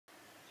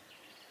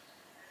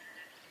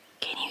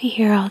You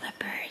hear all the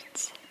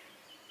birds.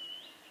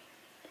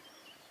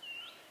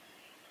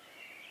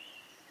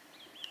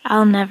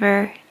 I'll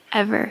never,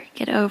 ever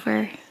get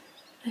over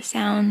the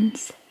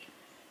sounds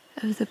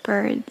of the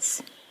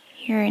birds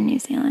here in New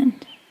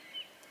Zealand,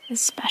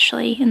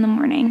 especially in the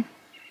morning.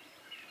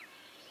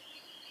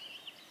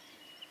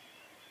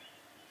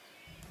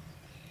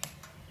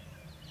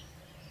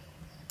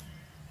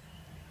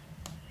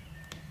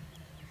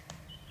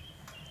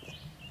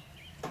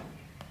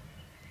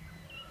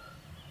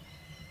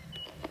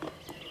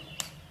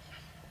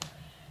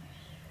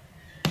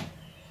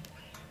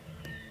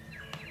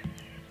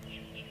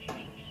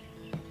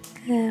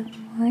 Good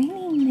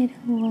morning,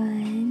 little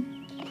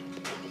one.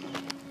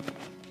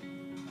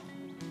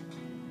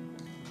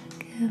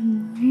 Good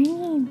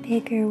morning,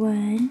 bigger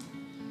one.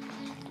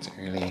 It's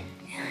early.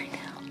 I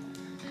know.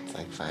 It's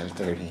like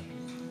 5:30.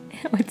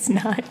 No, it's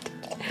not.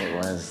 It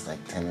was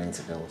like 10 minutes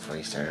ago before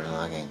you started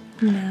vlogging.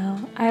 No,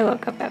 I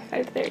woke up at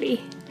 5:30.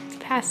 It's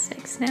past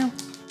 6 now.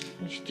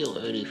 It's still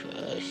early for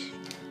us,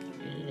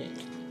 isn't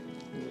it?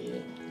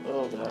 Yeah.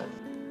 Oh God.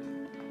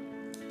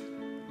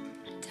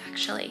 It's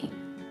actually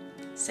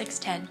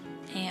 6:10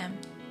 a.m.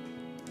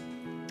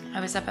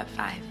 I was up at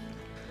 5,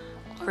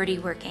 already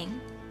working.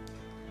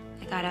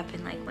 I got up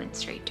and went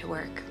straight to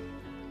work.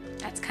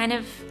 That's kind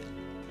of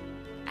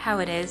how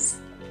it is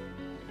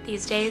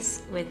these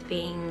days with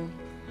being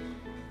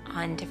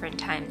on different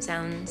time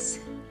zones.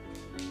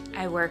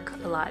 I work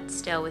a lot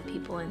still with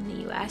people in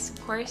the US, of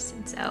course,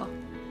 and so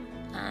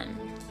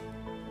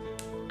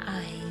I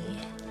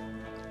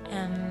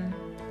am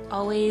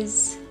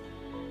always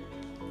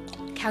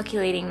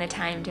calculating the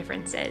time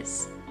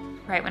differences.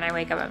 Right when I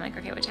wake up, I'm like,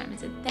 okay, what time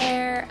is it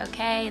there?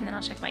 Okay, and then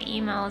I'll check my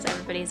emails.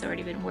 Everybody's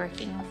already been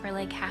working for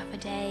half a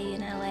day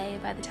in LA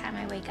by the time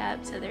I wake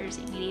up, so there's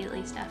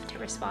immediately stuff to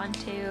respond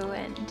to.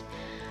 And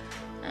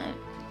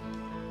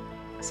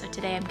so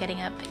today I'm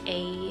getting up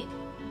a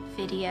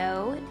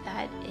video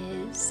that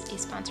is a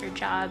sponsored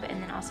job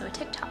and then also a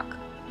TikTok,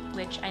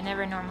 which I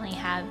never normally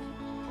have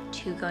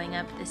two going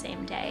up the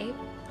same day.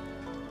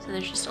 So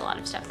there's just a lot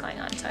of stuff going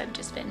on. So I've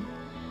just been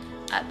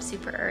up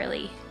super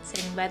early,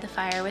 sitting by the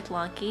fire with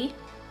Lonky,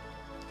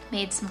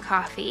 made some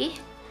coffee,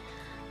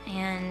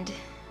 and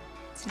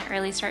it's an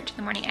early start to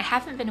the morning. I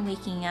haven't been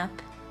waking up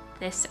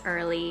this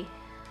early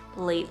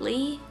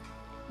lately,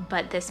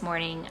 but this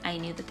morning I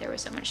knew that there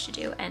was so much to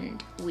do,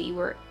 and we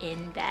were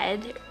in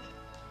bed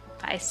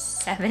by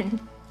 7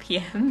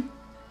 p.m.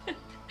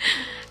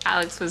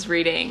 Alex was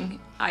reading.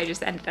 I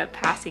just ended up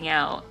passing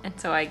out, and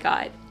so I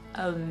got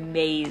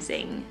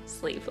amazing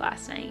sleep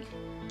last night.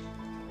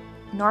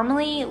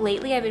 Normally,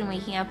 lately I've been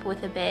waking up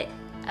with a bit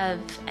of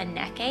a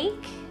neck ache.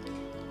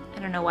 I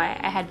don't know why,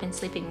 I had been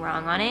sleeping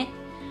wrong on it,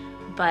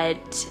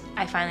 but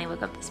I finally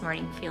woke up this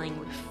morning feeling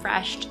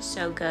refreshed,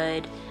 so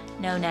good,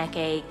 no neck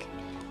ache.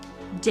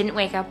 Didn't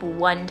wake up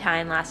one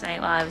time last night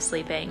while I was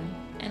sleeping,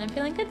 and I'm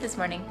feeling good this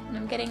morning. And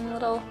I'm getting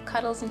little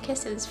cuddles and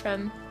kisses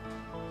from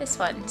this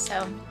one,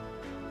 so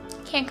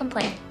can't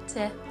complain. It's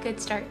a good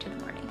start to the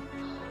morning.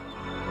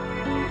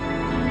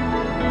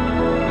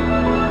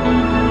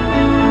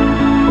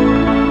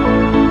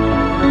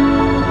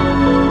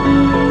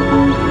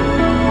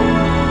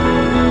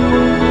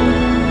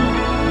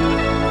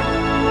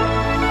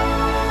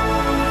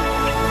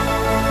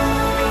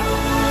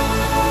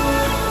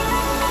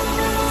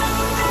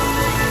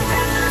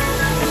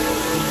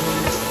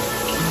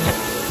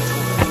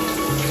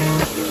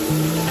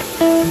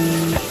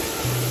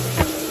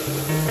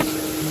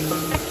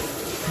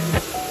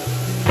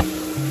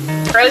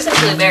 Frozen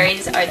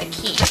blueberries are the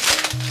key to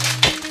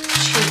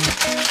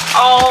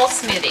all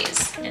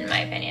smoothies, in my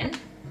opinion.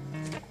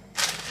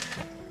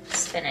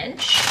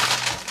 Spinach.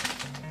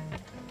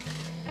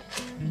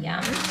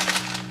 Yum.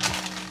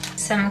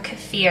 Some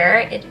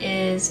kefir. It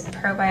is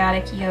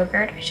probiotic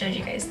yogurt. I showed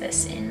you guys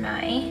this in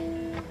my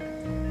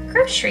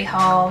grocery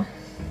haul.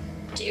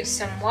 Do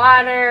some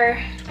water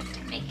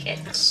to make it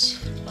a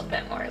little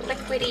bit more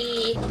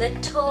liquidy.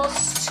 Little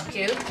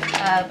scoop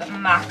of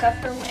maca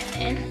for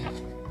women.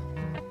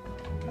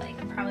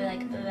 Probably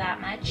that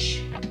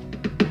much. Forgot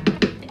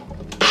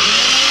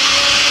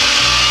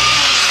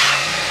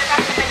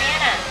the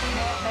banana.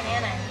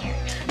 Banana in here.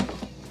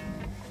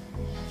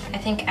 I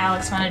think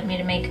Alex wanted me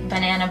to make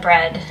banana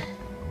bread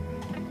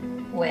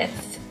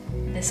with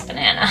this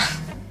banana.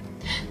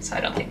 So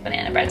I don't think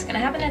banana bread's gonna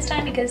happen this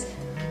time because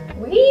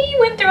we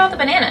went through all the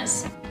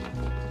bananas.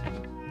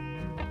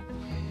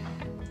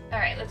 All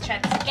right, let's try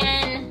this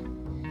again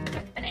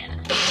with banana.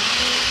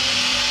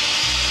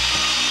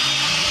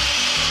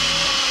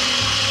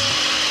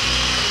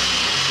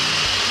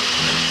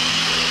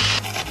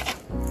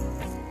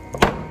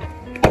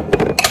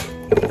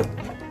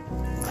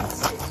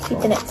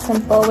 Keeping it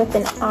simple with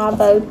an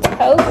avo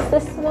toast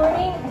this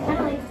morning. Kind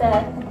of like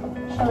the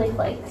chili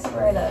flakes.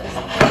 Where are those?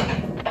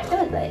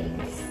 Chili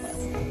flakes.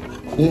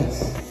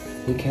 Yes,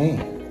 you can.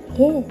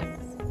 Yes,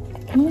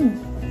 I can.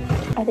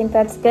 I think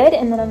that's good.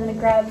 And then I'm going to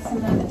grab some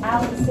of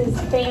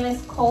Alex's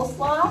famous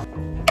coleslaw.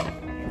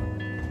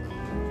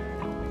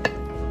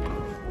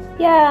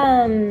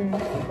 Yum.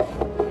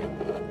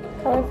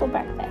 colorful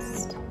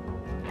breakfast.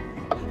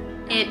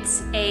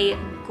 It's a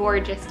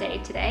gorgeous day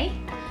today.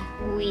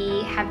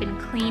 We have been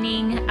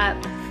cleaning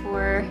up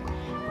for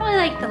probably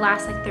like the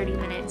last 30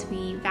 minutes.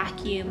 We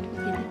vacuumed, we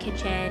cleaned the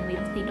kitchen,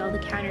 we've cleaned all the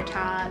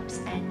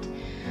countertops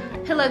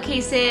and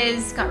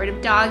pillowcases, got rid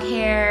of dog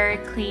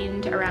hair,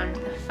 cleaned around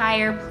the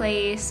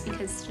fireplace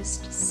because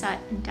just soot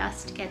and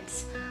dust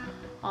gets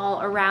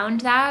all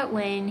around that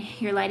when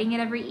you're lighting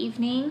it every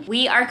evening.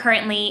 We are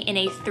currently in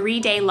a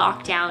 3-day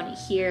lockdown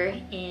here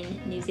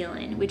in New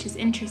Zealand, which is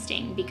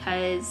interesting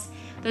because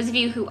those of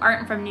you who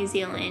aren't from New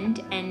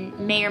Zealand and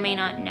may or may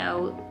not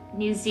know,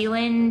 New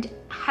Zealand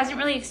hasn't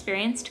really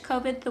experienced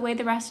COVID the way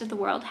the rest of the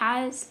world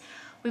has.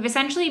 We've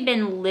essentially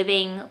been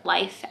living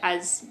life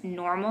as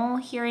normal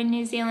here in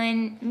New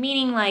Zealand,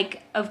 meaning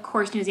of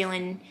course, New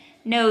Zealand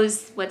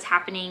knows what's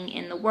happening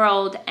in the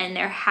world, and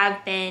there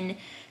have been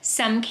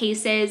some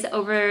cases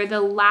over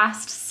the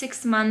last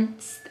 6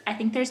 months. I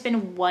think there's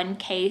been one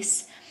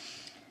case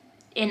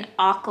in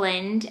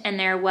Auckland, and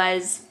there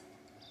was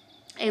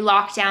a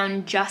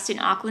lockdown just in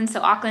Auckland.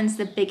 So Auckland's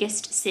the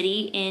biggest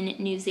city in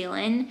New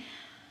Zealand,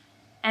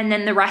 and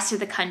then the rest of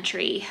the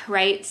country,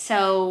 right?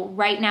 So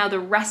right now the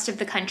rest of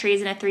the country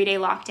is in a 3-day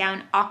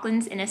lockdown.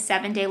 Auckland's in a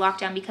 7-day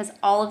lockdown because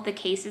all of the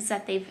cases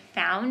that they've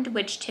found,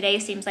 which today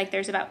seems like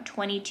there's about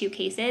 22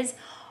 cases,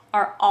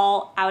 are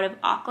all out of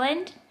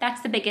Auckland.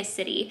 That's the biggest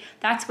city.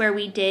 That's where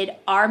we did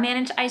our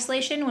managed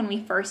isolation when we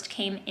first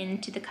came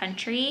into the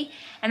country.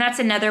 And that's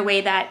another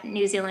way that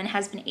New Zealand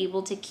has been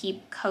able to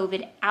keep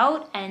COVID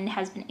out and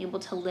has been able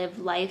to live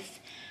life,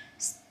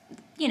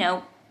 you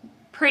know,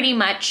 pretty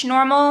much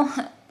normal.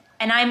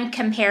 And I'm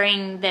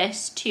comparing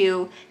this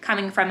to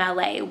coming from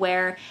LA,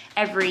 where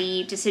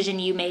every decision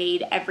you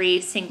made,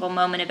 every single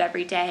moment of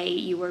every day,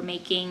 you were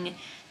making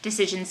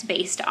decisions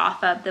based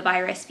off of the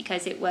virus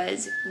because it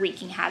was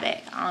wreaking havoc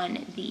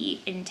on the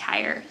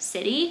entire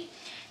city.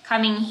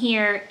 Coming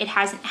here, it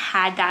hasn't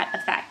had that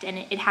effect, and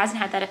it hasn't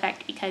had that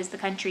effect because the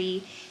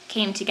country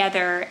came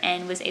together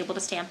and was able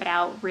to stamp it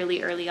out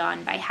really early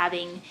on by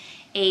having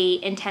a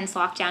intense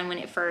lockdown when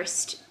it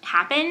first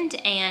happened.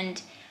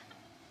 And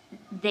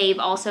they've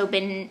also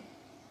been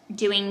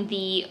doing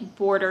the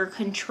border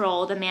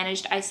control, the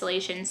managed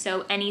isolation.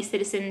 So any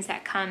citizens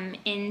that come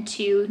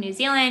into New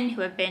Zealand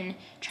who have been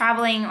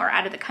traveling or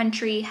out of the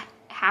country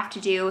have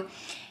to do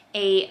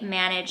a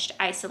managed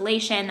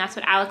isolation. That's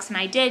what Alex and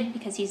I did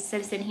because he's a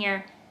citizen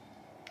here.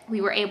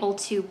 We were able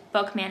to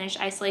book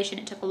managed isolation.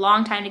 It took a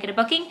long time to get a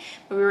booking,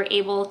 but we were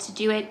able to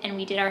do it, and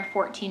we did our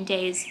 14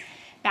 days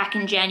back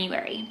in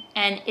January.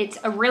 And it's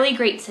a really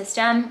great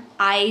system.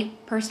 I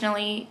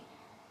personally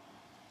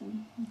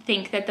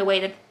think that the way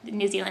that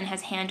New Zealand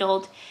has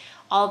handled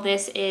all of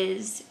this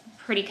is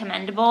pretty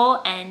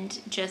commendable, and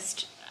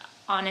just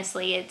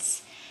honestly,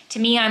 it's, to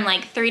me, I'm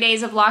 3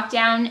 days of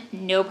lockdown,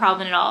 no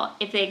problem at all.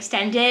 If they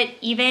extend it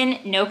even,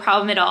 no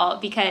problem at all,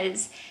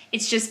 because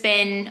it's just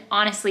been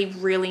honestly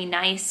really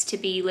nice to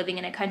be living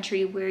in a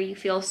country where you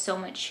feel so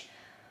much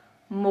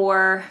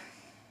more,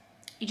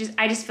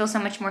 I just feel so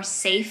much more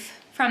safe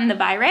from the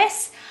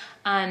virus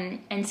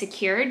and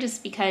secure,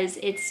 just because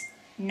it's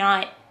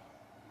not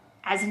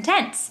as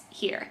intense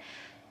here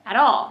at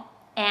all.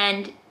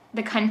 And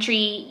the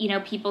country, you know,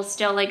 people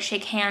still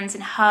shake hands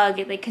and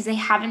hug, because they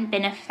haven't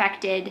been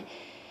affected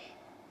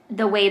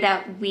the way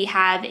that we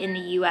have in the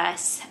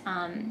US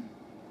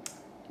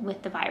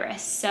with the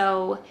virus.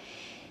 So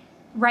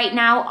right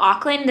now,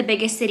 Auckland, the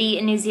biggest city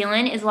in New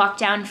Zealand, is locked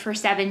down for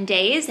 7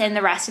 days, and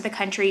the rest of the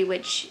country,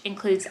 which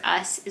includes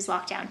us, is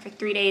locked down for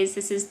 3 days.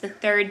 This is the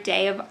 3rd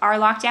day of our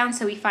lockdown,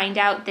 so we find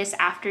out this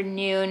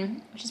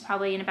afternoon, which is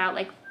probably in about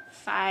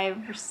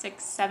 5 or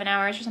 6, 7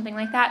 hours or something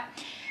like that,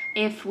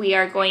 if we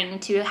are going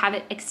to have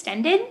it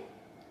extended.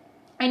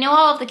 I know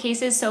all of the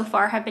cases so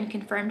far have been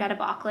confirmed out of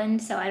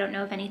Auckland, so I don't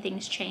know if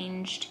anything's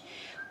changed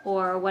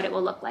or what it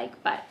will look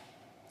like, but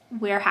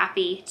we're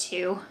happy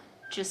to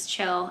just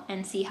chill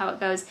and see how it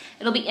goes.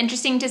 It'll be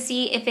interesting to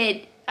see if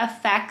it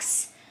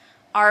affects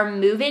our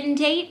move-in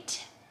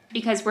date,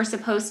 because we're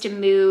supposed to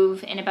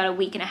move in about a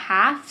week and a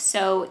half.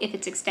 So if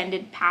it's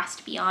extended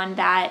past beyond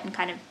that,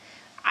 and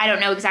I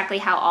don't know exactly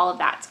how all of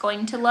that's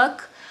going to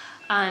look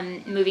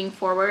moving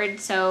forward.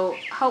 So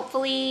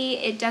hopefully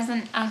it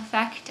doesn't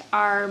affect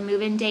our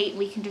move-in date.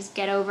 We can just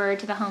get over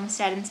to the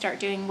homestead and start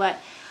doing what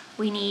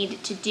we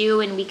need to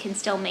do, and we can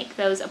still make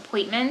those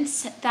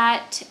appointments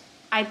that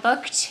I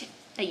booked,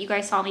 that you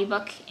guys saw me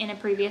book in a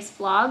previous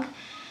vlog.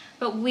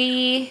 But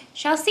we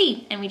shall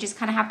see, and we just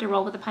kind of have to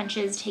roll with the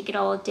punches, take it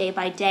all day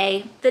by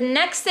day. The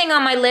next thing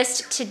on my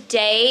list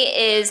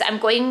today is I'm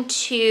going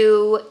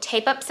to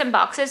tape up some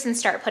boxes and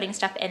start putting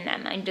stuff in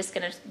them. I'm just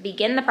gonna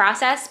begin the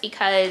process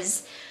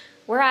because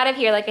we're out of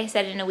here, like I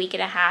said, in a week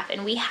and a half,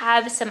 and we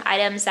have some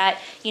items that,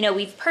 you know,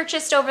 we've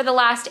purchased over the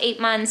last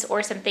 8 months,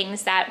 or some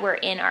things that were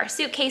in our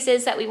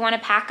suitcases that we want to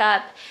pack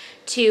up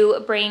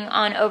to bring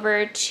on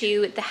over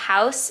to the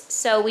house.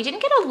 So we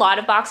didn't get a lot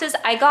of boxes.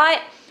 I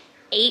got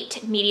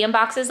 8 medium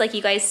boxes like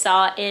you guys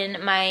saw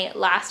in my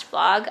last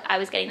vlog. I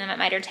was getting them at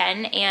Miter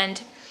 10, and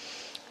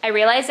I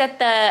realized that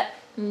the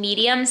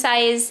medium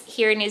size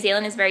here in New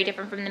Zealand is very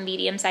different from the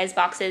medium size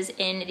boxes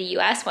in the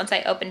US once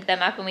I opened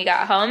them up when we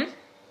got home.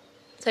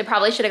 So I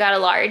probably should have got a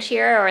large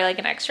here or like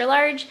an extra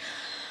large.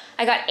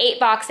 I got 8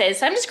 boxes,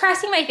 so I'm just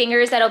crossing my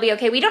fingers that'll be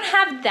okay. We don't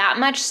have that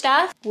much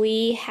stuff.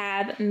 We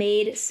have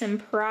made some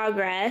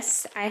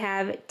progress. I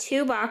have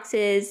 2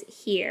 boxes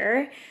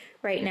here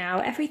right now.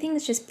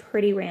 Everything's just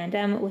pretty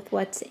random with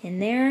what's in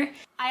there.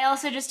 I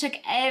also just took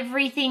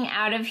everything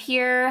out of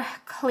here,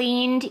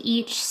 cleaned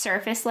each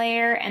surface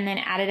layer, and then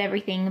added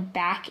everything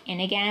back in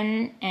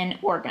again and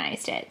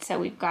organized it. So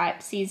we've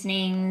got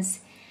seasonings,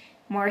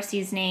 more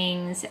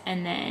seasonings,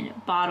 and then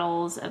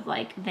bottles of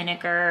like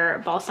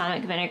vinegar,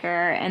 balsamic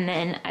vinegar, and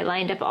then I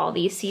lined up all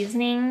these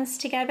seasonings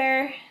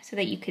together so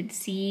that you could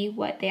see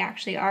what they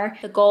actually are.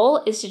 The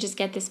goal is to just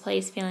get this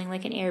place feeling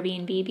like an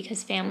Airbnb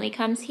because family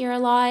comes here a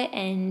lot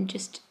and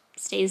just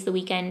stays the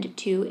weekend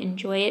to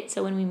enjoy it.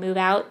 So when we move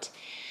out,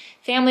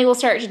 family will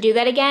start to do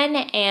that again,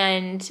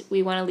 and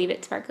we want to leave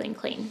it sparkling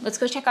clean. Let's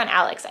go check on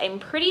Alex. I'm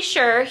pretty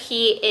sure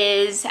he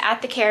is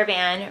at the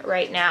caravan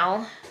right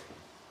now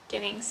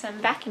doing some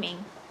vacuuming.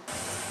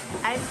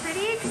 I'm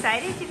pretty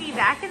excited to be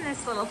back in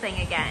this little thing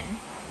again.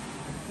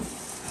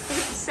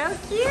 It's so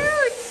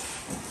cute.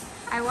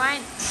 I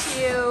want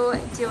to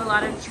do a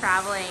lot of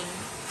traveling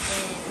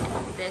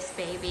in this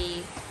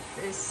baby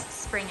this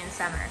spring and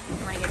summer.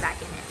 I want to get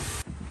back in it.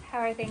 How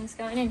are things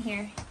going in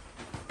here?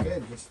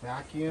 Good, just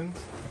vacuumed.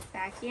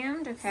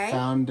 Vacuumed, okay.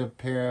 Found a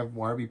pair of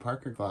Warby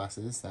Parker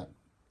glasses that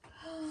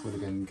would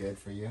have been good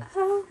for you.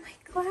 Oh, my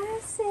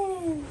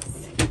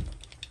glasses.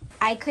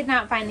 I could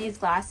not find these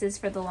glasses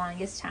for the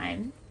longest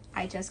time.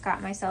 I just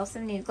got myself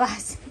some new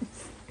glasses.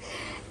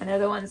 And they're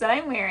the ones that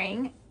I'm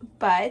wearing,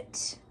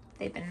 but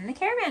they've been in the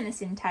caravan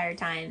this entire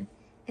time.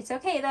 It's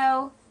okay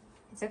though.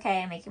 It's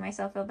okay. I'm making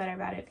myself feel better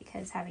about it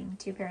because having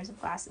 2 pairs of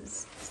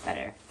glasses is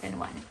better than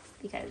 1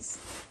 because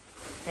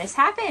this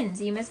happens.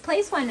 You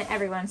misplace one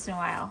every once in a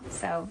while.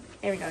 So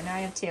there we go. Now I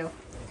have 2.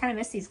 I kind of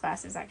miss these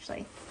glasses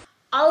actually.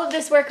 All of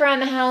this work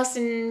around the house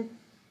and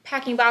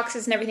packing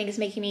boxes and everything is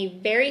making me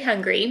very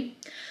hungry.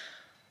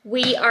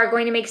 We are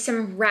going to make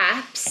some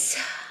wraps.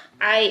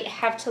 I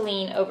have to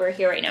lean over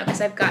here right now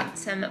because I've got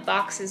some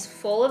boxes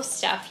full of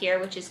stuff here,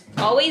 which is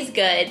always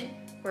good.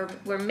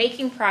 We're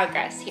making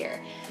progress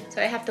here.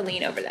 So I have to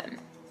lean over them,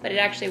 but it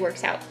actually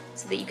works out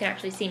so that you can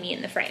actually see me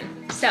in the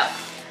frame. So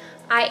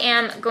I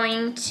am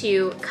going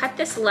to cut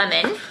this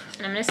lemon,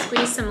 and I'm gonna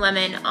squeeze some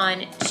lemon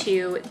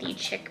onto the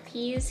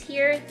chickpeas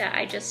here that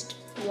I just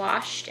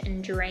washed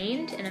and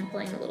drained, and I'm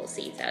pulling the little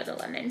seeds out of the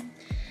lemon.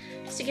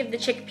 Just to give the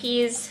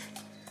chickpeas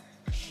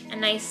a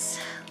nice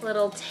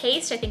little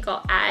taste. I think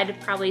I'll add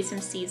probably some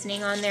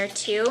seasoning on there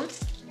too.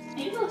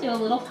 Maybe we'll do a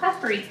little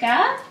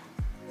paprika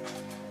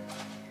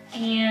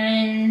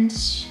and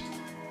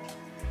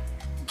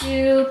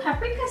do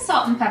paprika,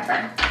 salt, and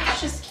pepper.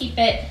 Let's keep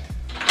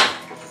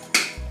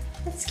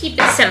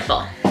it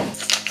simple.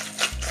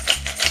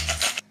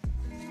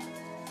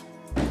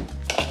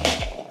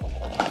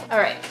 All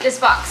right, this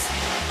box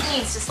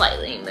needs to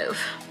slightly move.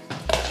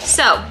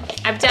 So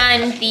I've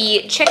done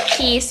the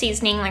chickpea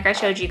seasoning like I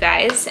showed you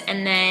guys,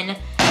 and then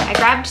I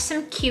grabbed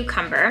some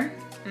cucumber.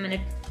 I'm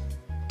gonna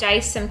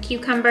dice some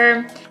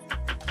cucumber,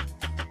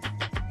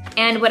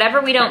 and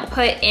whatever we don't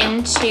put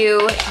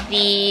into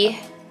the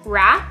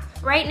wrap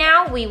right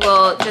now, we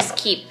will just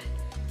keep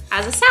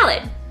as a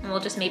salad, and we'll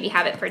just maybe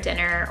have it for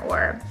dinner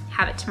or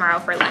have it tomorrow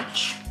for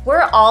lunch.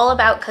 We're all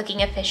about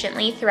cooking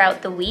efficiently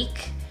throughout the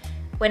week.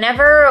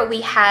 Whenever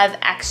we have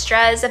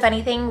extras of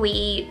anything,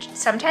 we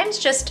sometimes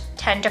just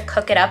tend to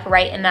cook it up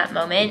right in that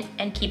moment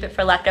and keep it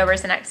for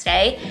leftovers the next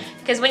day.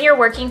 Because when you're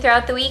working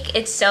throughout the week,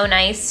 it's so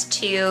nice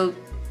to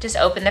just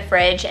open the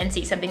fridge and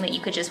see something that you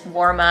could just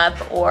warm up,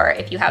 or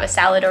if you have a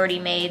salad already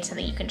made,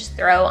 something you can just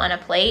throw on a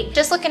plate.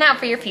 Just looking out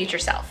for your future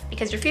self,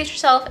 because your future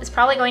self is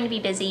probably going to be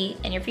busy,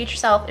 and your future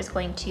self is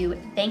going to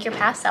thank your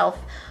past self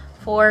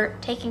for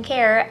taking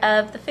care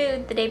of the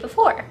food the day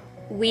before.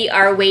 We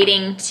are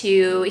waiting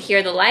to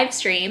hear the live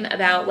stream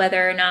about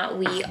whether or not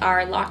we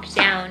are locked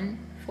down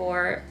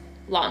for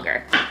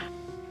longer.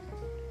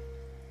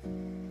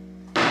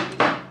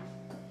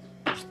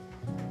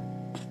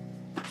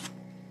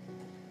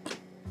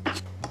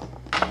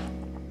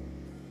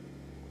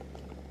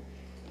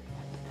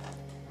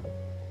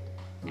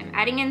 I'm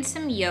adding in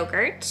some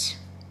yogurt.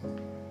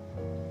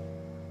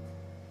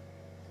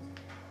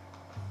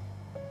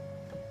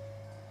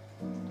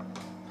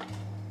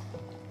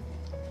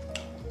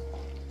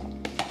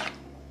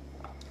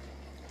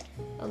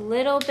 A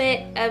little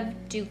bit of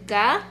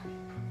dukkha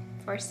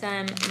for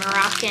some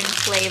Moroccan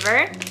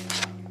flavor.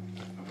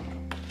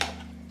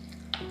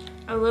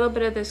 A little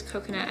bit of this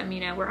coconut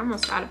amino. We're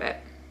almost out of it.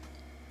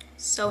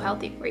 So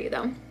healthy for you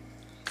though.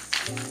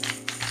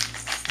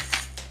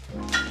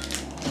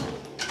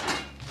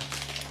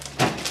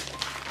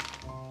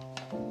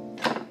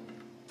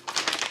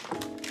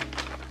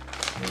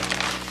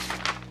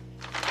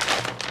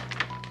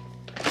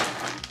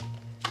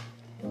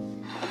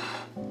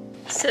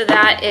 So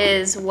that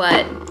is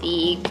what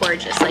the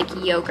gorgeous like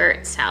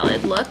yogurt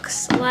salad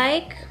looks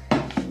like.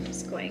 I'm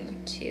just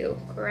going to to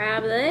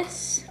grab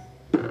this,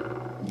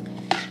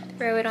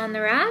 throw it on the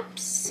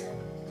wraps.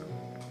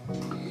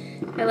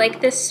 I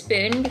like this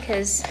spoon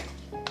because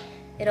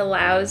it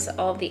allows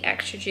all the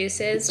extra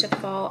juices to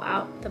fall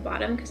out the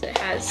bottom because it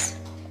has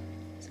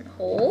some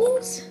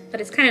holes, but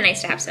it's kind of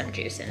nice to have some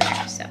juice in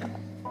there, so.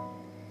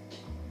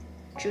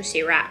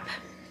 Juicy wrap.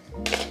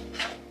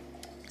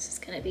 This is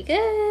gonna be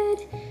good.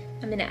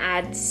 I'm gonna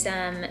add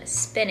some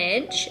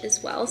spinach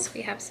as well, so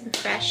we have some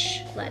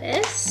fresh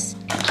lettuce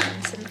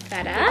and some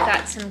feta.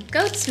 Got some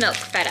goat's milk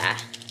feta,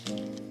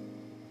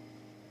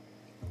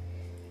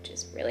 which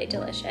is really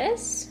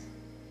delicious.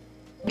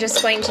 I'm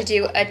just going to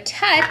do a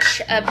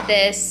touch of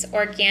this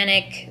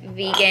organic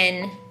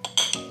vegan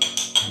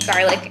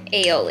garlic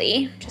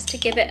aioli, just to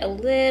give it a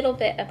little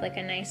bit of like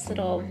a nice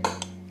little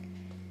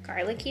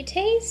garlicky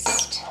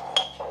taste.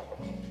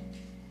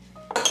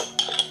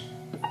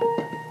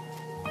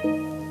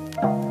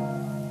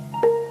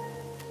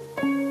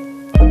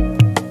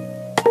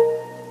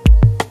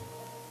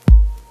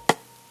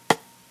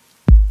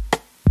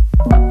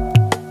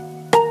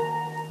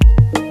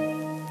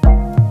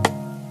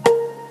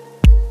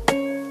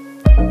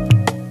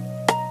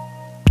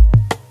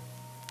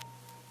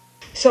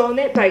 So on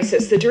that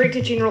basis, the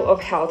Director-General of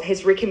Health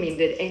has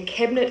recommended and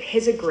Cabinet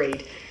has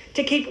agreed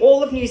to keep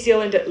all of New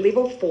Zealand at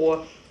level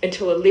 4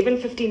 until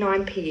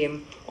 11:59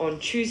 p.m. on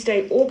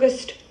Tuesday,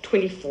 August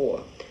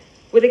 24,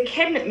 with a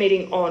Cabinet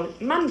meeting on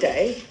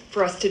Monday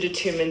for us to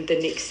determine the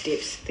next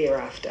steps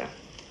thereafter.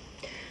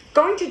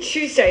 Going to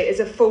Tuesday is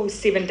a full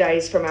 7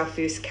 days from our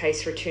first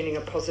case returning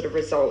a positive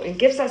result and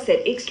gives us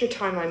that extra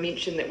time I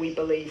mentioned that we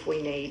believe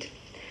we need.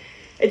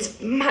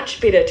 It's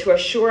much better to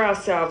assure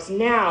ourselves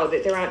now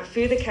that there aren't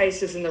further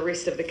cases in the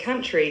rest of the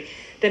country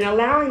than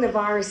allowing the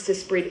virus to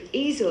spread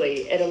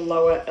easily at a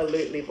lower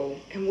alert level.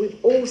 And we've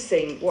all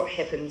seen what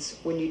happens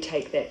when you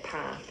take that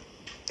path.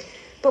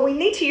 But we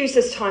need to use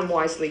this time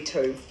wisely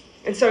too.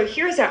 And so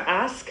here is our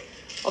ask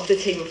of the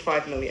team of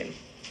 5 million.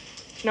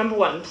 Number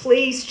 1,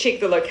 please check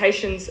the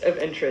locations of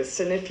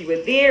interest. And if you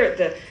were there at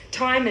the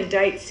time and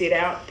date set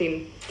out,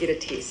 then get a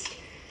test.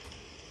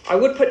 I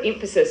would put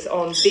emphasis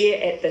on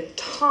there at the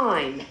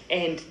time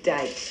and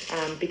date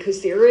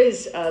because there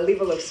is a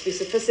level of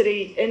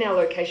specificity in our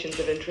locations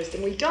of interest,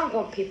 and we don't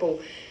want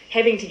people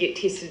having to get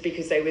tested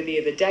because they were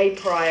there the day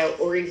prior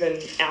or even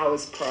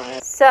hours prior.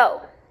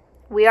 So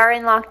we are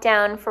in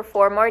lockdown for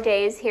 4 more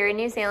days here in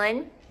New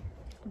Zealand.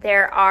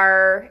 There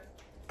are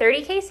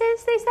 30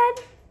 cases, they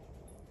said?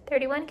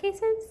 31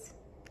 cases?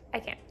 I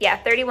can't. Yeah,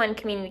 31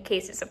 community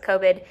cases of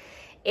COVID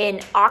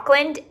in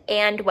Auckland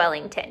and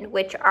Wellington,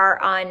 which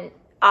are on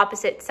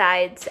opposite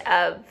sides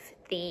of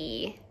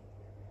the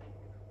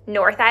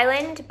North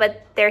Island,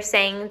 but they're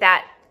saying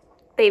that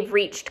they've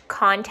reached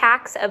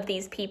contacts of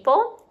these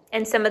people,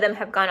 and some of them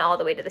have gone all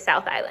the way to the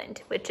South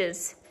Island, which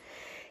is,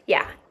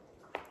 yeah,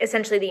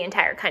 essentially the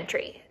entire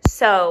country.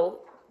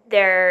 So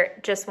they're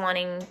just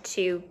wanting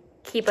to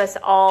keep us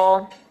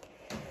all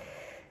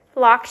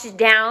locked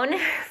down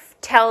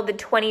till the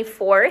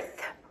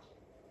 24th,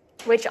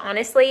 which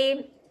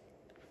honestly,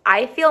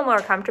 I feel more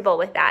comfortable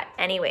with that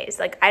anyways.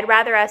 Like, I'd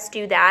rather us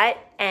do that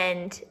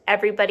and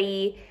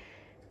everybody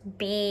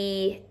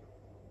be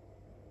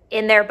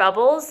in their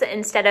bubbles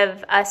instead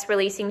of us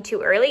releasing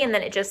too early and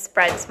then it just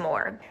spreads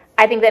more.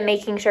 I think that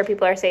making sure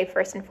people are safe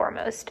first and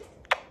foremost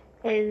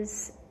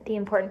is the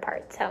important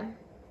part. So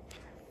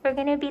we're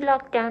gonna be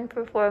locked down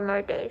for 4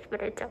 more days,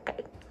 but it's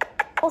okay.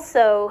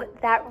 Also,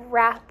 that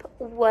wrap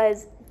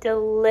was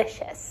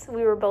delicious.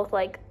 We were both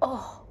like,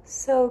 oh,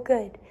 so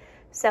good.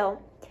 So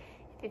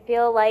if you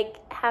feel like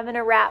having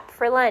a wrap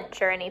for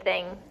lunch or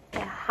anything, I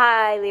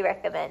highly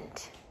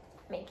recommend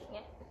making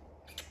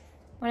it.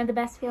 One of the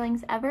best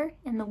feelings ever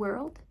in the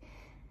world.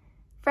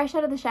 Fresh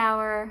out of the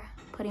shower,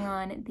 putting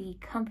on the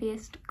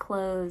comfiest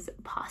clothes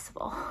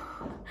possible.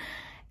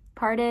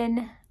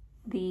 Pardon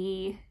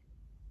the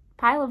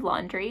pile of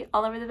laundry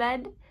all over the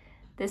bed.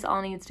 This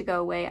all needs to go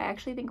away. I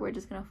actually think we're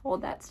just gonna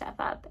fold that stuff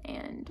up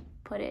and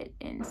put it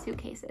in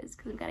suitcases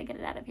because we've got to get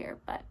it out of here,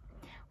 but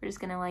we're just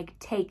gonna like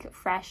take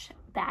fresh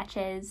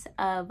batches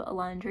of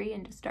laundry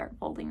and just start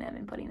folding them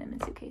and putting them in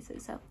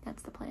suitcases. So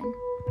that's the plan.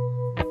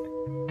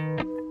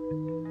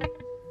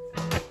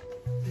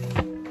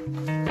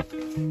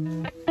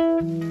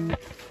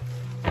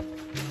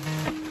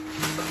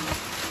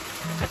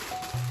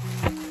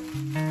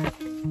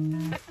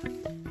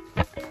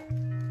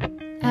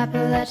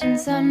 Appalachian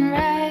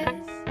sunrise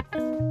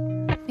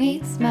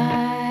meets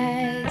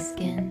my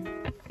skin.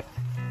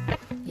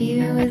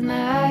 Even with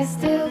my eyes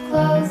still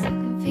closed, I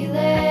can feel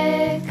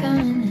it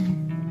coming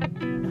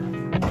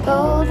in.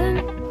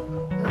 Golden,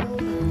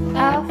 golden,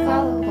 I'll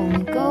follow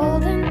only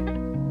golden,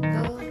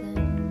 golden,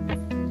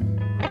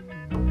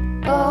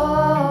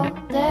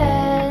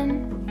 golden,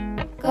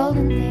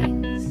 golden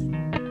things.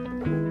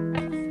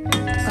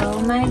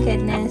 Oh my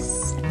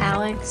goodness,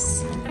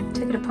 Alex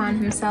took it upon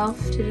himself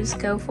to just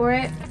go for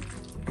it.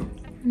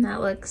 And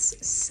that looks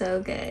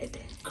so good.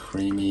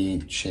 Creamy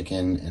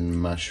chicken and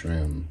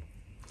mushroom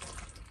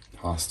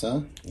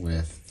pasta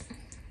with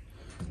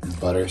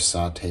butter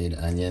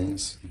sauteed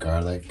onions,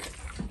 garlic,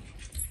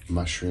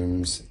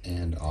 mushrooms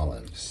and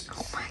olives.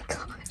 Oh my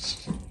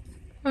gosh.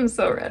 I'm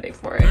so ready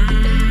for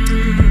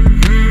it.